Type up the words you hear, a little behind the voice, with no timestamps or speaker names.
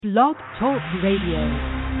Blog Talk Radio.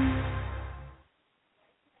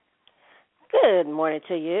 Good morning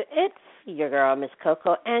to you. It's your girl, Miss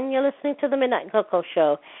Coco, and you're listening to the Midnight Coco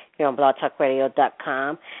Show here on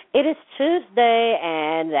blogtalkradio.com. It is Tuesday,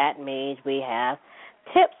 and that means we have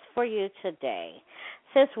tips for you today.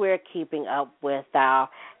 Since we're keeping up with our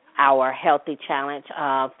healthy challenge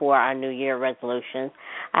for our New Year resolutions,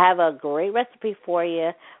 I have a great recipe for you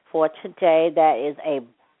for today that is a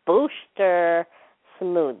booster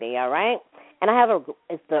smoothie, all right? And I have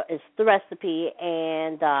it's the recipe,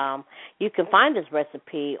 and you can find this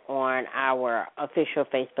recipe on our official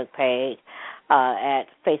Facebook page at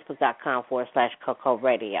facebook.com/Coco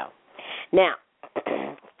Radio. Now,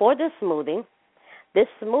 for this smoothie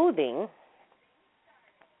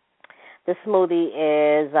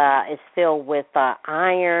is filled with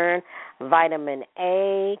iron, vitamin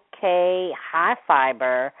A, K, high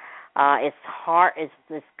fiber.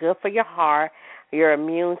 It's good for your heart, your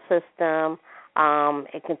immune system.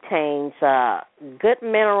 It contains good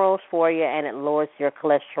minerals for you, and it lowers your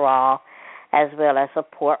cholesterol as well as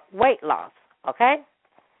support weight loss. Okay?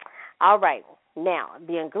 All right. Now,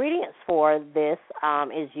 the ingredients for this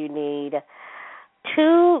is you need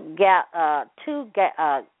two gala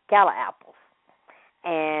apples,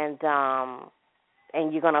 and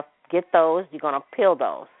you're gonna get those. You're gonna peel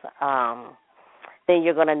those. Then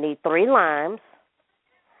you're gonna need 3 limes.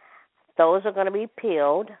 Those are gonna be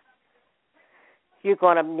peeled. You're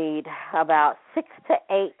going to need about 6 to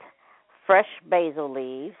 8 fresh basil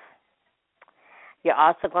leaves. You're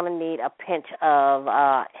also going to need a pinch of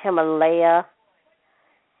Himalayan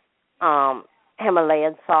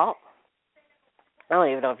salt. I don't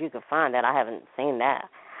even know if you can find that. I haven't seen that.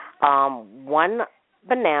 1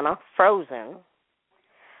 banana frozen,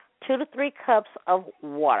 2 to 3 cups of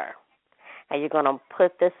water. And you're going to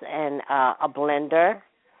put this in a blender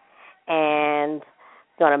and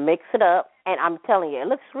going to mix it up. And I'm telling you, it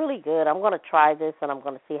looks really good. I'm going to try this, and I'm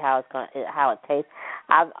going to see how it tastes.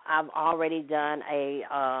 I've already done a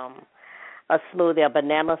smoothie, a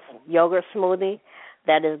banana yogurt smoothie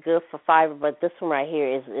that is good for fiber. But this one right here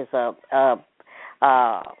is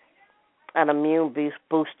an immune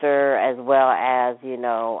booster as well as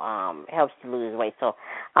helps you lose weight. So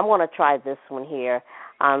I'm going to try this one here.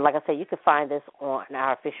 Like I said, you can find this on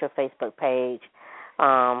our official Facebook page.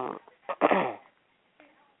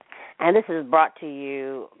 And this is brought to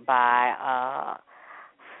you by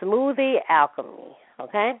Smoothie Alchemy,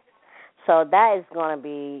 okay? So that is going to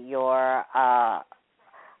be your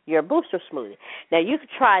booster smoothie. Now, you can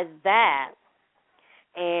try that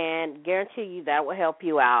and guarantee you that will help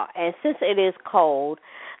you out. And since it is cold,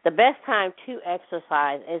 the best time to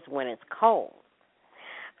exercise is when it's cold.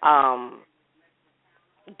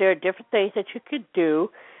 There are different things that you could do.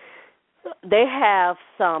 They have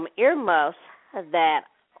some earmuffs that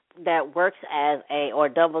works as or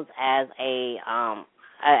doubles as a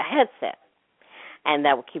headset, and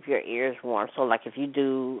that will keep your ears warm. So, like if you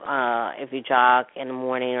jog in the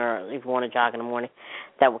morning, or if you want to jog in the morning,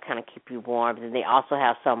 that will kind of keep you warm. And they also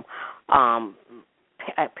have some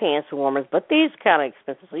pants warmers, but these are kind of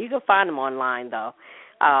expensive, so you can find them online though.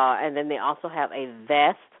 And then they also have a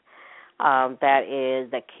vest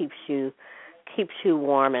that keeps you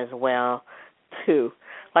warm as well too.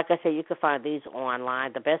 Like I said, you can find these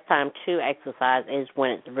online. The best time to exercise is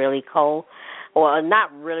when it's really cold. Well, not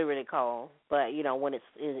really, really cold, but, when it's,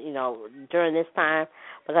 during this time,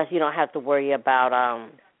 because you don't have to worry about,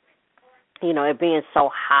 it being so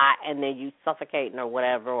hot and then you suffocating or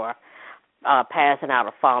whatever, or passing out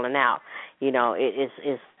or falling out. It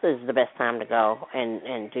is the best time to go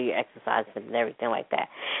and do your exercises and everything like that.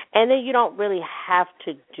 And then you don't really have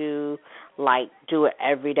to do it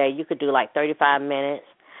every day. You could do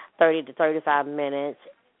 30 to 35 minutes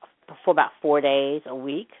for about 4 days a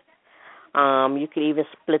week. You could even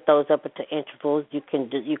split those up into intervals. You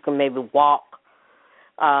can maybe walk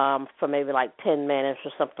for maybe 10 minutes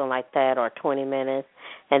or something like that, or 20 minutes,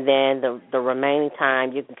 and then the remaining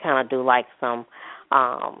time you can kind of do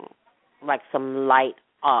some light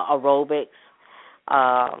aerobics.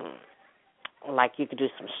 You can do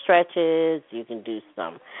some stretches. You can do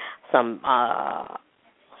some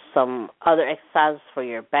other exercises for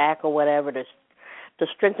your back or whatever to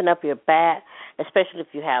strengthen up your back, especially if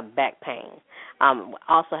you have back pain.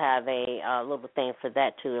 Also have a little thing for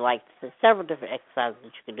that too, several different exercises that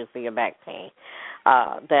you can do for your back pain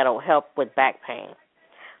that'll help with back pain.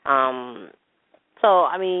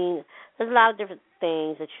 There's a lot of different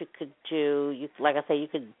things that you could do. Like I say, you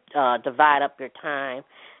could divide up your time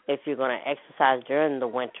if you're going to exercise during the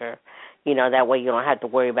winter. That way you don't have to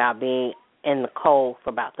worry about being in the cold for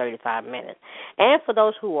about 35 minutes. And for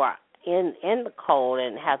those who are in the cold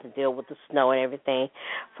and have to deal with the snow and everything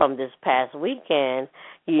from this past weekend,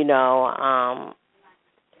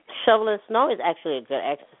 shoveling snow is actually a good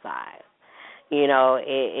exercise.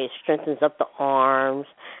 It strengthens up the arms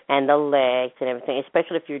and the legs and everything,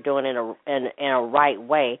 especially if you're doing it in a right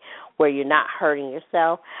way where you're not hurting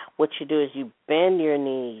yourself. What you do is you bend your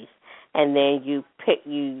knees and then you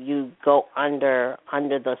go under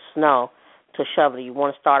the snow to shovel. You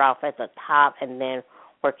want to start off at the top and then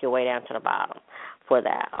work your way down to the bottom for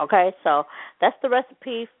that. Okay, so that's the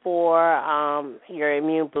recipe for your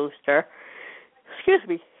immune booster. Excuse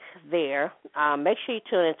me, there. Make sure you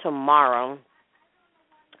tune in tomorrow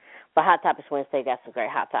for Hot Topics Wednesday. Got some great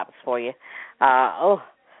Hot Topics for you. I'm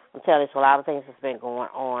telling you, there's a lot of things that's been going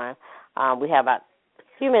on. We have about a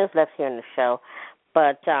few minutes left here in the show,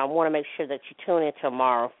 but I want to make sure that you tune in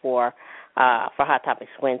tomorrow for Hot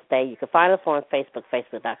Topics Wednesday. You can find us on Facebook,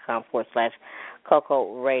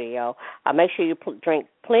 facebook.com/Coco Radio. Make sure you drink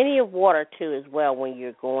plenty of water, too, as well when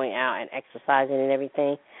you're going out and exercising and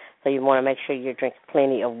everything. So you want to make sure you drink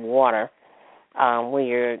plenty of water when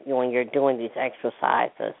you're doing these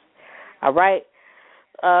exercises. All right.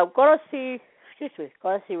 Go to see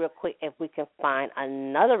real quick if we can find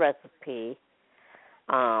another recipe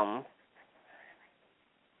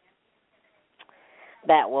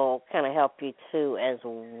that will kind of help you too as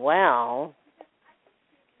well.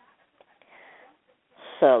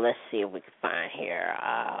 So let's see if we can find here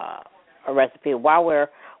a recipe. While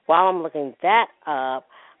I'm looking that up,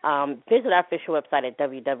 visit our official website at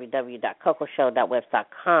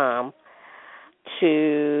www.cocoshow.webs.com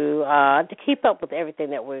to keep up with everything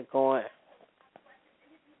that we're going.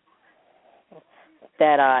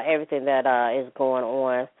 Everything that is going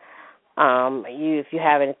on. If you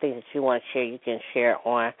have anything that you want to share, you can share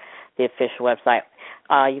on the official website.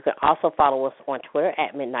 You can also follow us on Twitter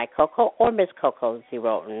at Midnight Coco or Miss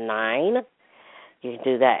Coco09. You can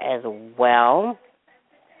do that as well.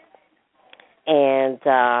 And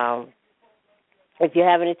if you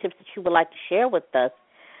have any tips that you would like to share with us,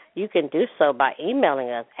 you can do so by emailing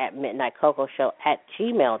us at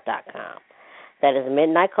midnightcocoshow@gmail.com. That is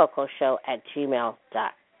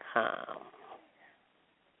midnightcocoshow@gmail.com.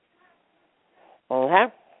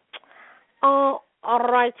 Okay? All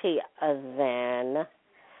righty then.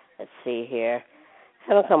 Let's see here.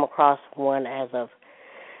 Haven't come across one as of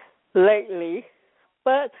lately,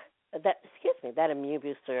 but that immune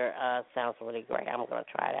booster sounds really great. I'm going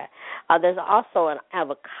to try that. There's also an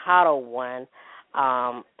avocado one,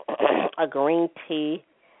 a green tea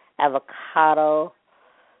avocado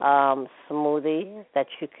smoothie that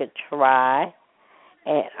you could try.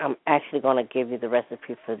 And I'm actually going to give you the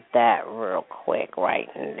recipe for that real quick right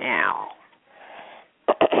now.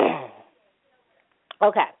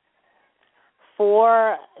 Okay.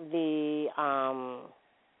 For the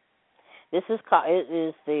this is called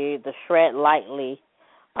the Shred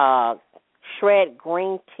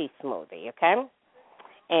Green Tea Smoothie. Okay,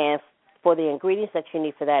 and for the ingredients that you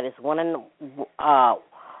need for that is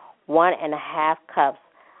 1.5 cups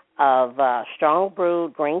of strong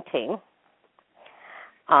brewed green tea.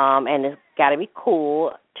 And it's got to be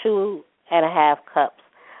cool. 2.5 cups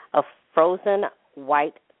of frozen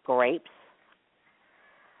white grapes.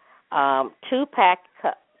 2 packed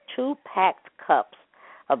cups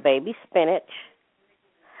of baby spinach.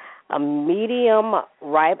 A medium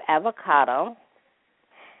ripe avocado.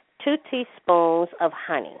 2 teaspoons of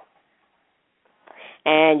honey.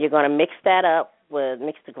 And you're going to mix that up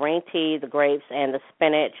mix the green tea, the grapes, and the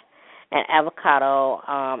spinach, and avocado,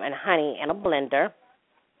 and honey in a blender.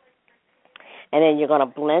 And then you're going to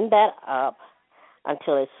blend that up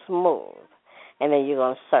until it's smooth. And then you're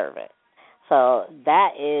going to serve it. So that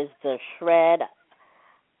is the Shred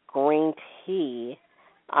Green Tea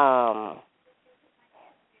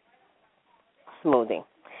smoothie.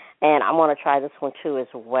 And I'm going to try this one too as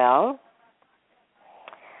well.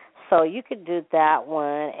 So you could do that one.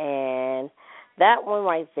 And that one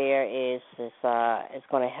right there is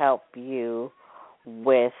going to help you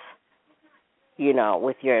with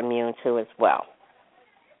your immune too as well.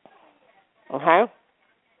 Okay?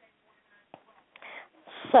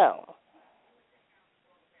 So,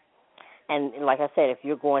 and like I said, if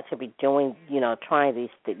you're going to be doing, trying these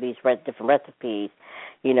different recipes,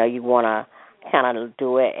 you want to kind of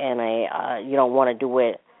do it in you don't want to do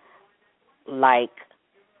it like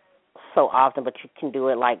so often, but you can do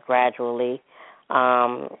it like gradually.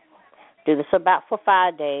 Do this about for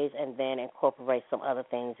 5 days and then incorporate some other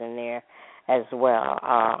things in there as well.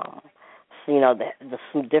 The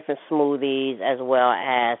different smoothies as well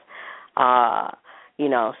as,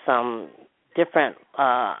 some different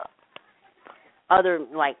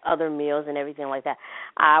other meals and everything like that.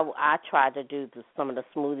 I try to do some of the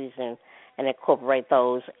smoothies and incorporate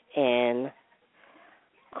those in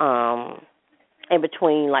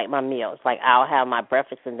between like my meals. Like I'll have my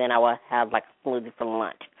breakfast and then I will have like a smoothie for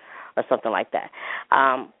lunch or something like that.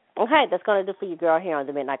 Okay, that's going to do for you, girl, here on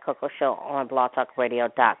the Midnight Cocoa Show on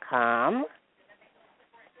blogtalkradio.com.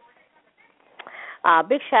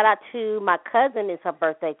 Big shout out to my cousin. It's her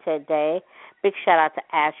birthday today. Big shout out to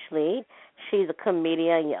Ashley. She's a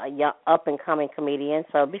comedian, a young up-and-coming comedian.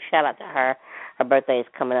 So big shout out to her. Her birthday is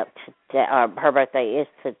coming up today. Her birthday is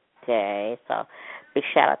today. So big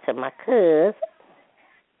shout out to my cousin.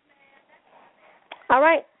 All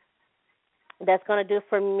right. That's going to do it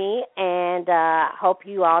for me. And hope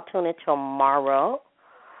you all tune in tomorrow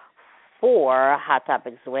for Hot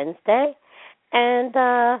Topics Wednesday.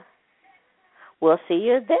 And we'll see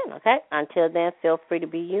you then, okay? Until then, feel free to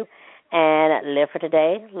be you and live for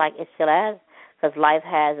today like it still has, because life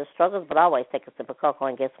has its struggles, but always take a sip of cocoa,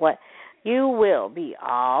 and guess what? You will be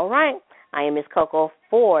all right. I am Miss Coco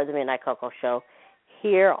for the Midnight Cocoa Show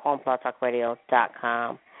here on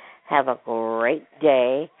blogtalkradio.com. Have a great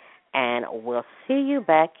day, and we'll see you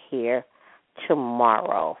back here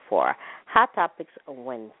tomorrow for Hot Topics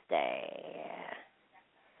Wednesday.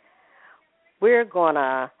 We're going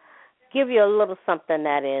to give you a little something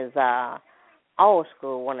that is old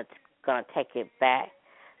school. We're going to take it back.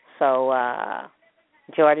 So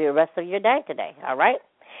enjoy the rest of your day today, all right?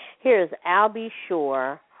 Here's I'll Be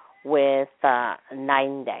Sure with Night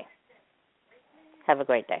and Day. Have a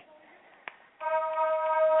great day.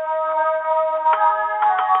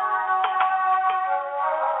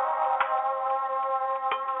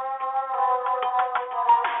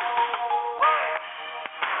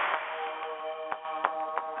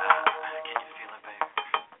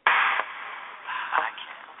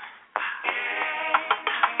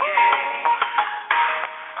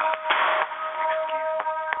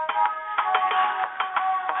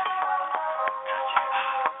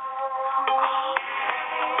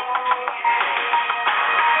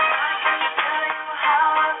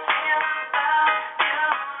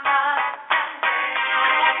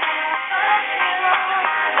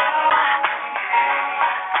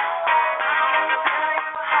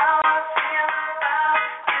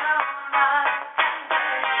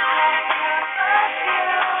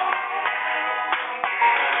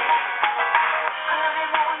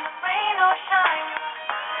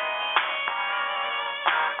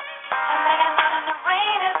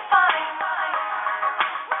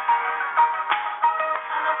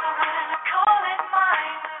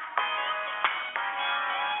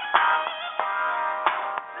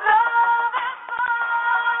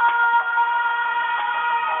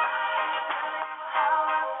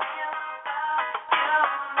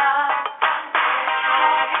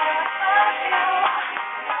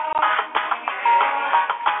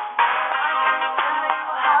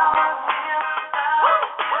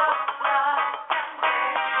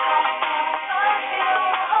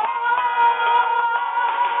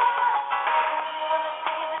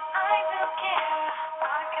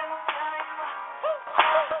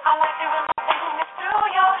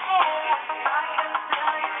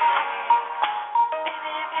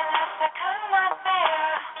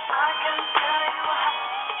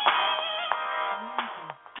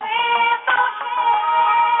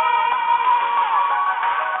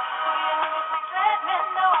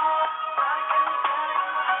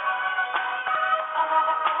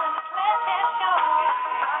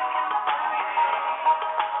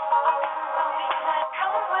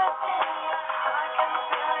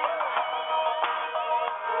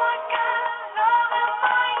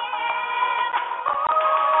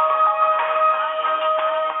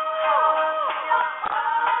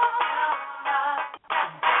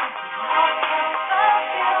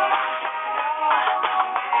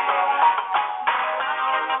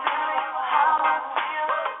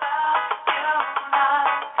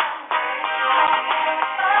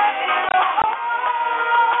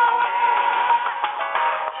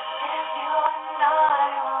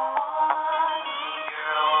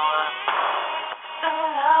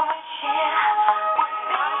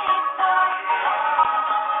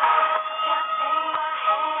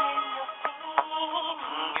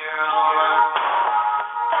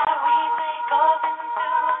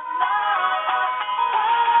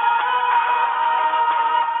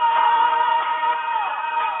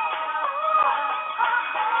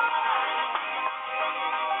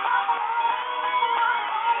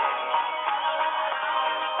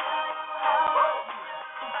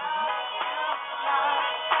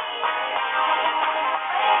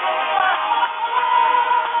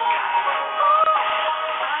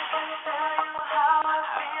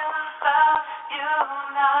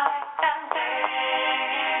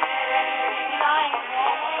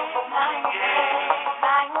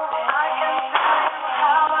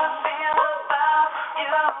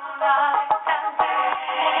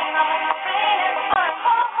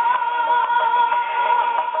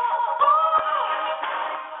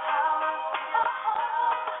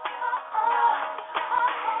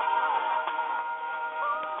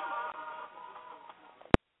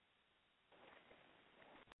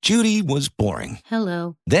 Judy was boring.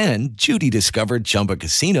 Hello. Then Judy discovered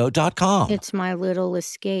ChumbaCasino.com. It's my little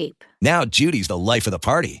escape. Now Judy's the life of the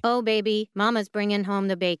party. Oh, baby, mama's bringing home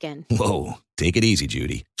the bacon. Whoa, take it easy,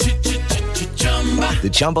 Judy. The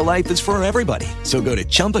Chumba life is for everybody. So go to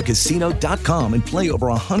ChumbaCasino.com and play over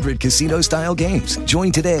 100 casino-style games.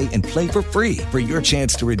 Join today and play for free for your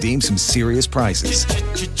chance to redeem some serious prizes.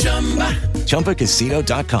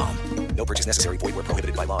 ChumbaCasino.com. No purchase necessary. Void where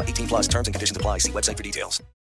prohibited by law. 18 plus terms and conditions apply. See website for details.